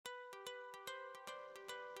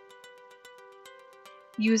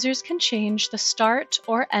Users can change the start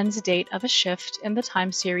or end date of a shift in the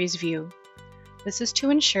time series view. This is to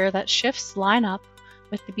ensure that shifts line up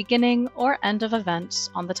with the beginning or end of events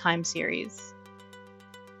on the time series.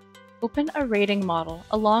 Open a rating model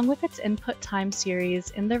along with its input time series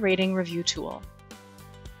in the Rating Review tool.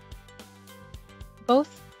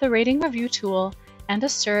 Both the Rating Review tool and a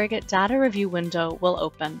surrogate data review window will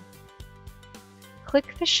open.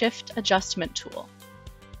 Click the Shift Adjustment tool.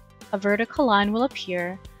 A vertical line will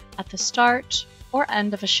appear at the start or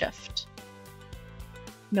end of a shift.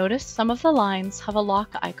 Notice some of the lines have a lock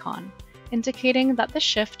icon, indicating that the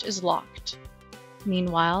shift is locked.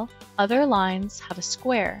 Meanwhile, other lines have a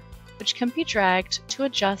square, which can be dragged to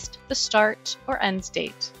adjust the start or end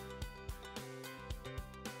date.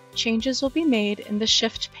 Changes will be made in the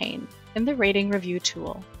Shift pane in the Rating Review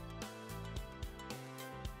tool.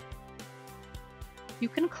 You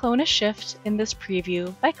can clone a shift in this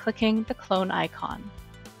preview by clicking the clone icon.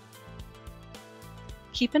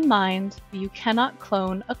 Keep in mind that you cannot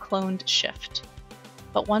clone a cloned shift,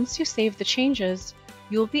 but once you save the changes,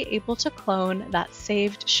 you will be able to clone that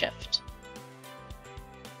saved shift.